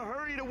 He's in a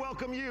hurry to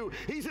welcome you.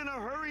 He's in a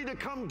hurry to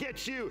come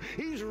get you.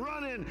 He's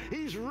running.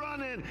 He's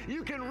running.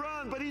 You can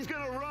run, but he's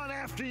going to run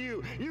after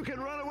you. You can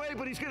run away,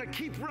 but he's going to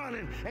keep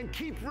running and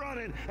keep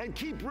running and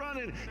keep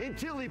running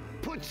until he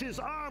puts his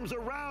arms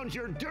around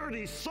your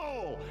dirty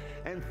soul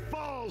and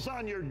falls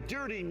on your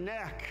dirty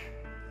neck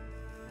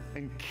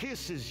and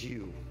kisses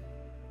you.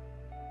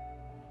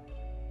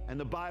 And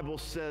the Bible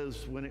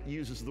says when it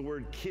uses the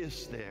word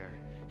kiss there,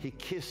 he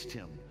kissed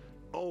him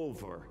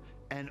over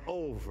and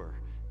over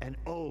and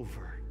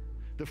over.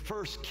 The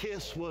first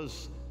kiss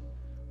was,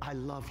 I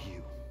love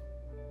you.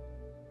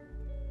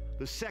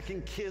 The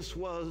second kiss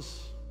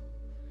was,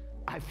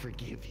 I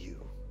forgive you.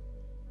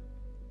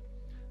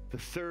 The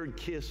third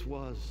kiss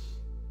was,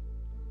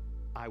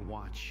 I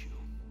want you.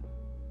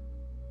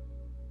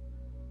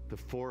 The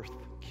fourth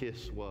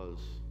kiss was,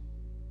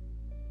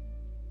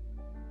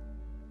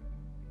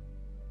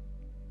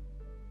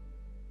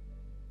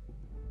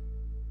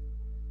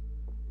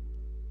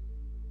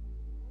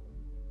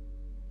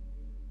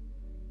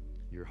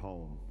 you're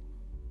home.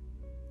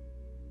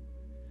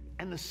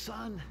 And the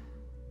Son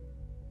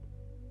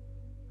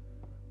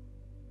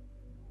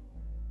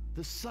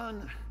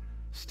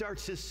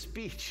starts his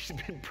speech.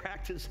 He's been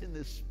practicing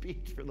this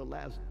speech for the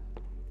last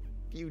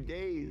few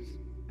days.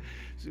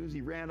 As soon as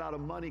he ran out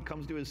of money,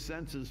 comes to his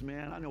senses,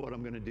 man, I know what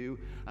I'm going to do.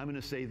 I'm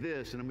going to say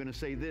this, and I'm going to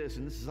say this,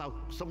 and this is how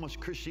so much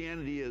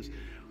Christianity is.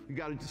 you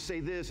got to say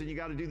this, and you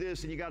got to do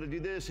this, and you got to do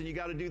this, and you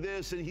got to do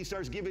this. And he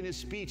starts giving his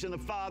speech, and the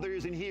Father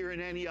isn't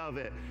hearing any of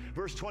it.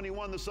 Verse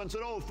 21, the Son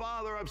said, oh,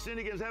 Father, I've sinned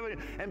against heaven.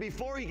 And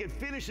before he could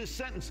finish his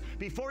sentence,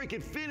 before he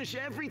could finish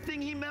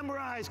everything he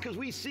memorized, because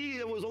we see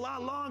it was a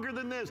lot longer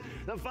than this,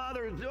 the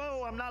Father,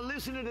 oh, I'm not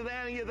listening to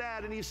any of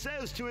that. And he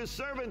says to his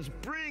servants,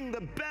 bring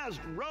the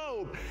best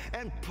robe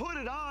and put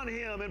it on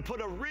him, and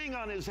put a ring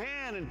on his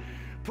hand, and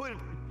put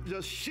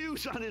the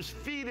shoes on his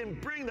feet, and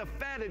bring the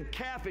fatted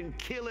calf and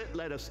kill it.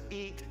 Let us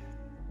eat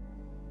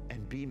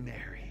and be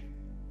merry.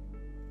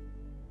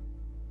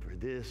 For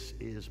this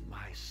is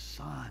my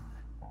son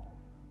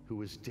who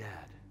was dead,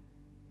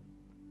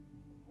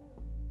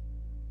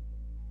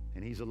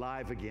 and he's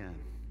alive again.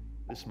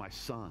 This is my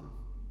son.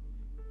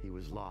 He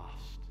was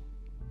lost,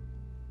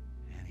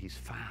 and he's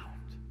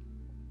found.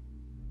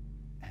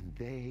 And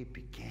they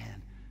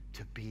began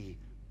to be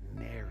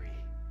merry.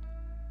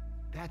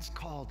 That's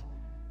called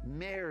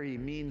merry,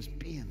 means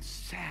being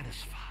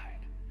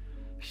satisfied.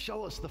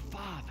 Show us the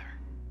Father.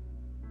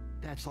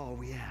 That's all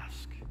we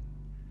ask,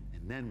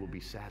 and then we'll be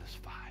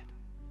satisfied.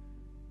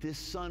 This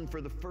son,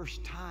 for the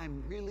first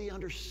time, really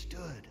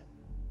understood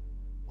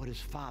what his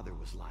father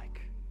was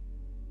like,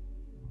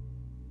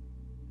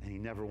 and he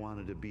never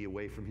wanted to be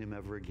away from him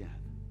ever again.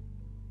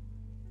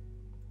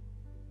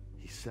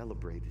 He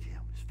celebrated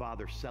him. His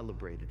father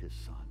celebrated his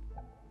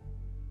son.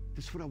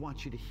 This is what I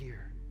want you to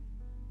hear,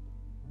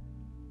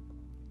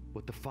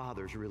 what the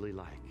Father's really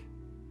like.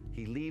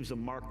 He leaves a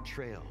marked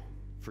trail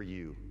for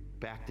you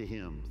back to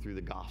him through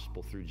the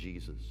gospel, through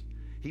Jesus.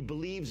 He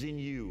believes in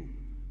you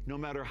no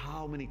matter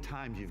how many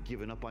times you've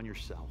given up on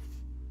yourself.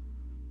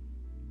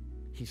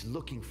 He's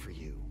looking for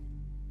you.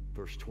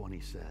 Verse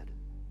 20 said,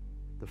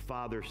 the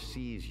Father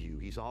sees you.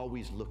 He's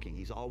always looking.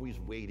 He's always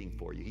waiting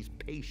for you. He's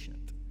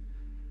patient.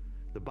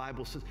 The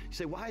Bible says, you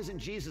say, why hasn't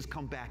Jesus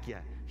come back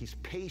yet? He's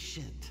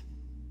patient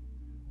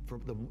for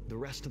the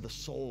rest of the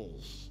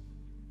souls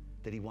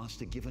that he wants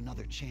to give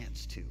another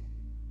chance to.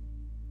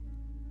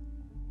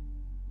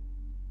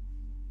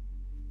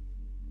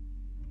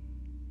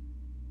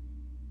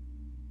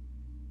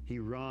 He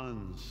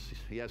runs.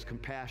 He has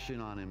compassion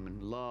on him,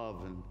 and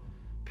love and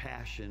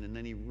passion, and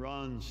then he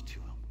runs to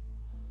him.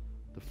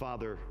 The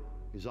Father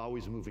is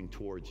always moving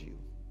towards you.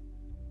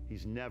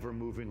 He's never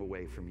moving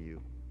away from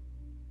you.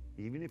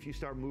 Even if you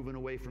start moving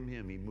away from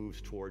him, he moves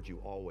towards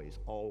you always,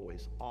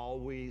 always,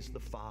 always. The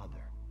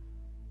Father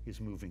is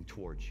moving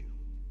towards you.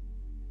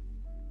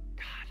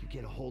 God, you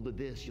get a hold of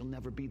this, you'll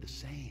never be the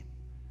same.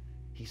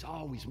 He's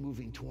always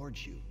moving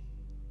towards you.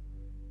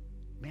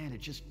 Man,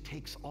 it just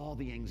takes all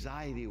the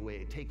anxiety away.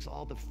 It takes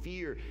all the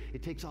fear.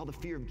 It takes all the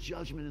fear of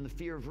judgment and the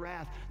fear of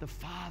wrath. The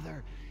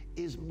Father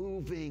is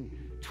moving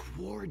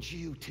towards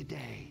you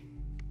today.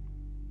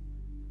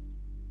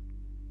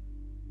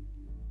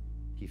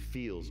 He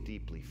feels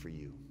deeply for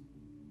you.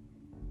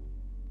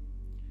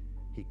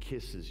 He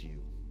kisses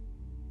you.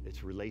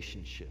 It's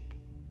relationship.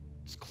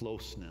 It's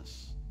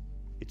closeness.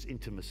 It's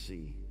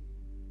intimacy.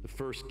 The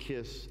first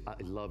kiss, I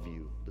love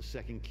you. The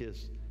second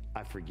kiss,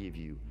 I forgive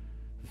you.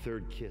 The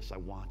third kiss, I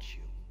want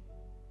you.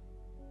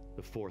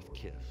 The fourth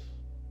kiss,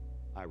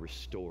 I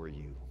restore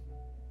you.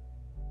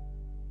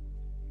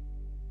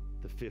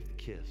 The fifth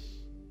kiss,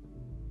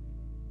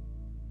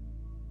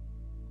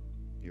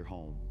 you're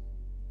home.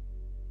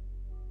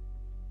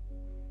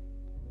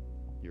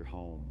 You're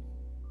home.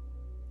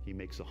 He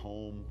makes a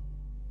home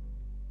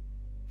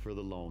for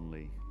the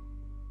lonely.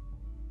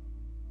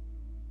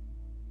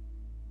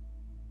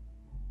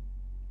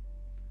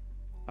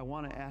 I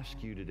want to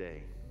ask you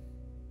today,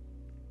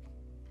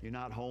 you're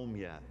not home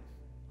yet.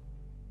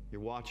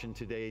 You're watching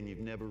today and you've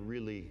never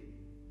really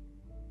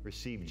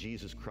received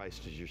Jesus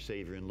Christ as your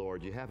Savior and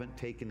Lord. You haven't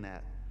taken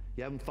that,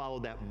 you haven't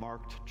followed that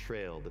marked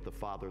trail that the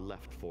Father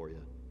left for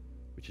you,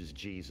 which is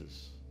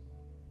Jesus.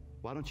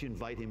 Why don't you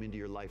invite him into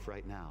your life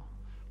right now?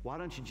 Why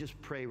don't you just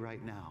pray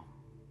right now,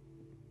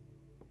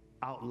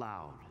 out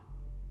loud,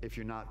 if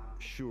you're not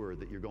sure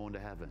that you're going to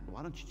heaven?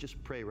 Why don't you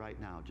just pray right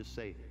now? Just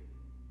say,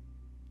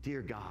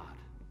 dear God,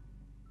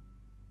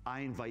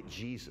 I invite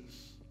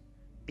Jesus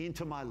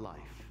into my life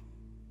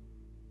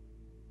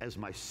as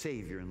my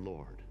Savior and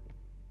Lord.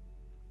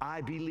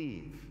 I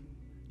believe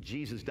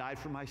Jesus died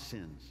for my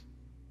sins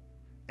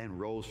and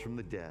rose from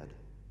the dead.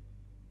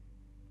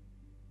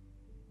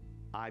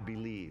 I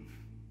believe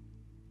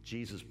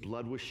Jesus'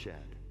 blood was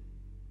shed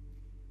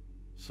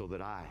so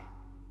that I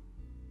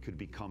could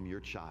become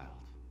your child.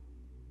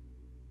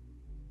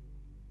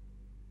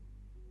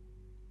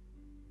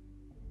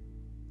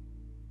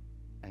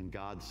 And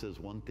God says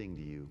one thing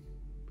to you,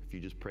 if you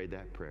just prayed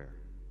that prayer: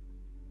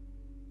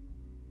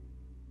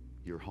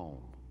 you're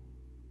home.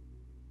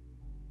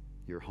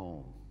 You're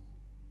home.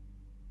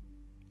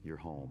 You're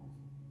home.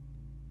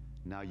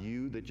 Now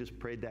you that just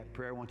prayed that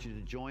prayer, I want you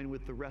to join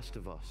with the rest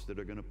of us that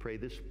are going to pray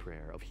this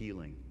prayer of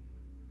healing.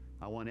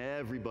 I want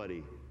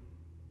everybody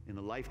in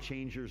the Life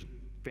Changers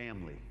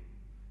family,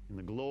 in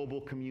the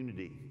global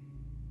community,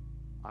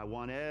 I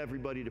want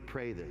everybody to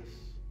pray this.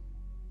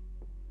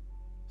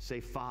 Say,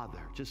 Father.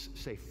 Just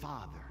say,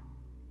 Father.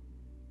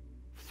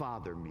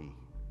 Father me.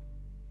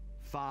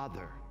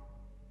 Father,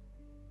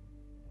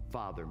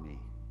 father me.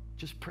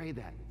 Just pray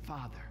that.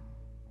 Father,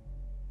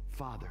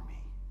 father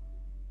me.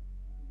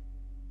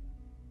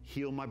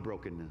 Heal my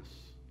brokenness.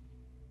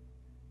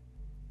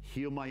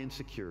 Heal my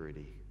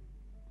insecurity.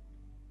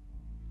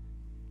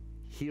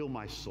 Heal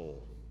my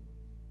soul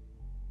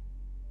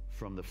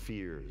from the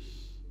fears,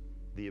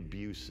 the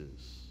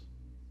abuses,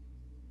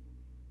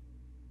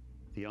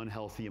 the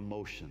unhealthy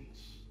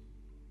emotions.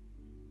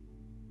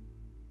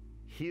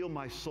 Heal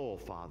my soul,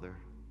 Father,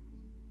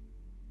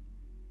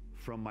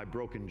 from my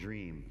broken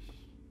dreams.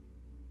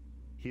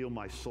 Heal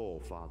my soul,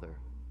 Father,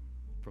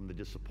 from the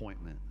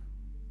disappointment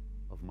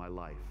of my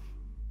life.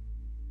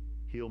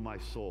 Heal my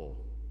soul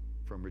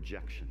from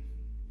rejection.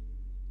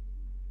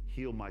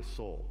 Heal my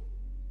soul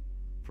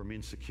from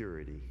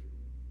insecurity.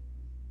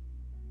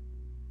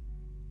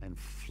 And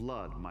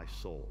flood my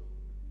soul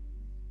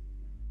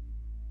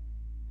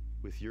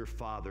with your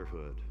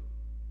fatherhood,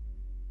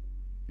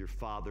 your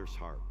Father's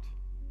heart,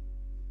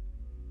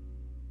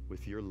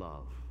 with your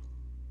love.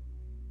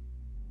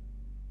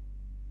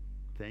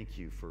 Thank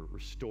you for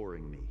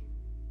restoring me.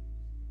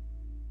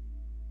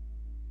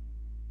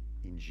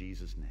 In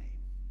Jesus' name.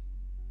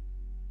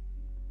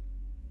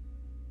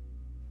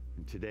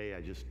 And today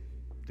I just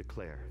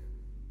declare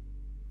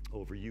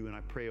over you, and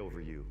I pray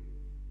over you.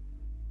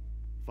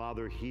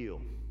 Father, heal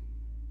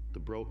the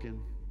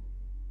broken,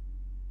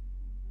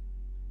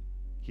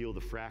 heal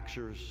the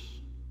fractures,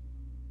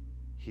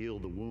 heal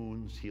the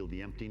wounds, heal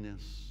the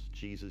emptiness.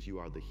 Jesus, you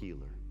are the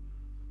healer.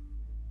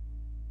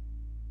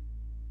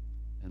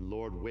 And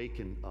Lord,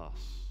 waken us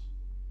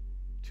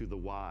to the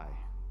why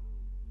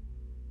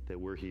that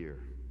we're here.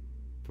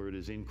 For it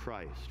is in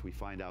Christ we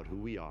find out who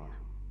we are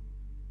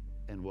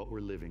and what we're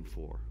living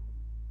for.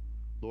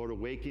 Lord,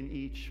 awaken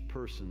each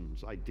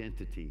person's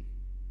identity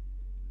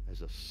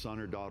as a son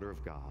or daughter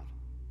of God,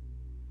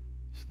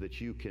 so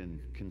that you can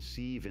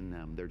conceive in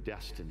them their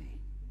destiny.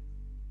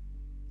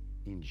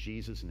 In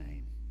Jesus'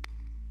 name,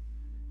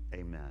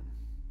 amen.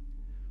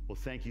 Well,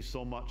 thank you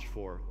so much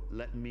for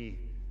letting me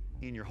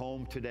in your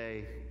home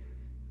today.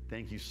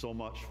 Thank you so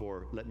much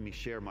for letting me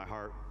share my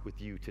heart with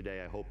you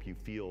today. I hope you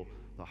feel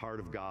the heart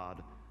of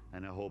God,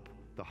 and I hope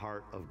the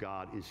heart of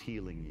God is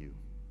healing you.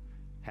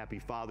 Happy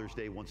Father's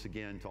Day once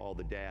again to all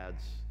the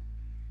dads.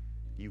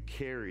 You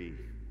carry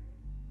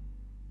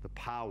the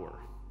power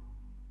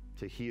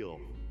to heal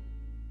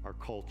our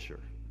culture,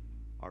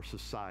 our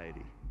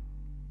society.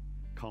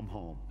 Come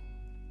home.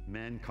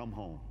 Men, come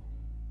home.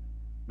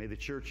 May the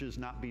churches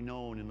not be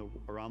known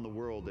around the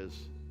world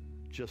as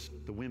just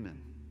the women,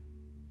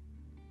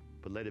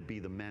 but let it be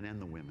the men and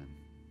the women,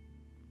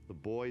 the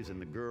boys and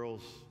the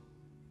girls,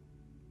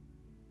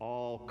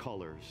 all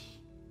colors,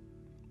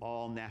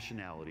 all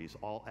nationalities,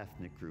 all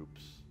ethnic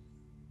groups.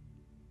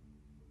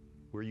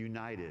 We're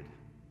united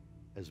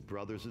as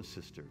brothers and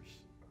sisters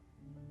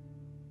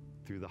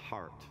through the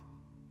heart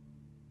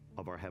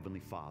of our Heavenly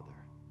Father.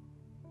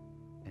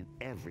 And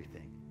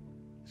everything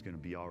is going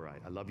to be all right.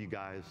 I love you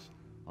guys.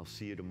 I'll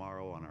see you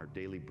tomorrow on our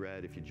daily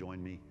bread if you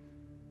join me.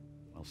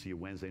 I'll see you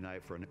Wednesday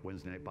night for a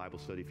Wednesday night Bible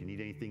study. If you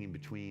need anything in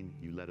between,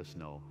 you let us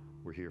know.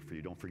 We're here for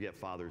you. Don't forget,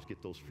 fathers, get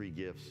those free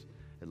gifts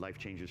at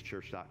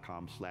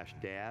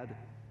lifechangerschurch.com/dad.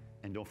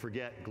 And don't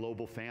forget,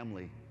 global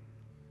family.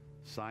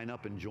 Sign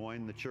up and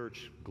join the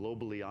church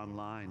globally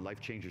online,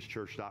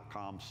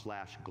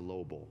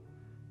 lifechangerschurch.com/global.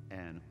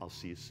 And I'll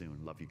see you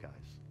soon. Love you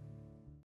guys.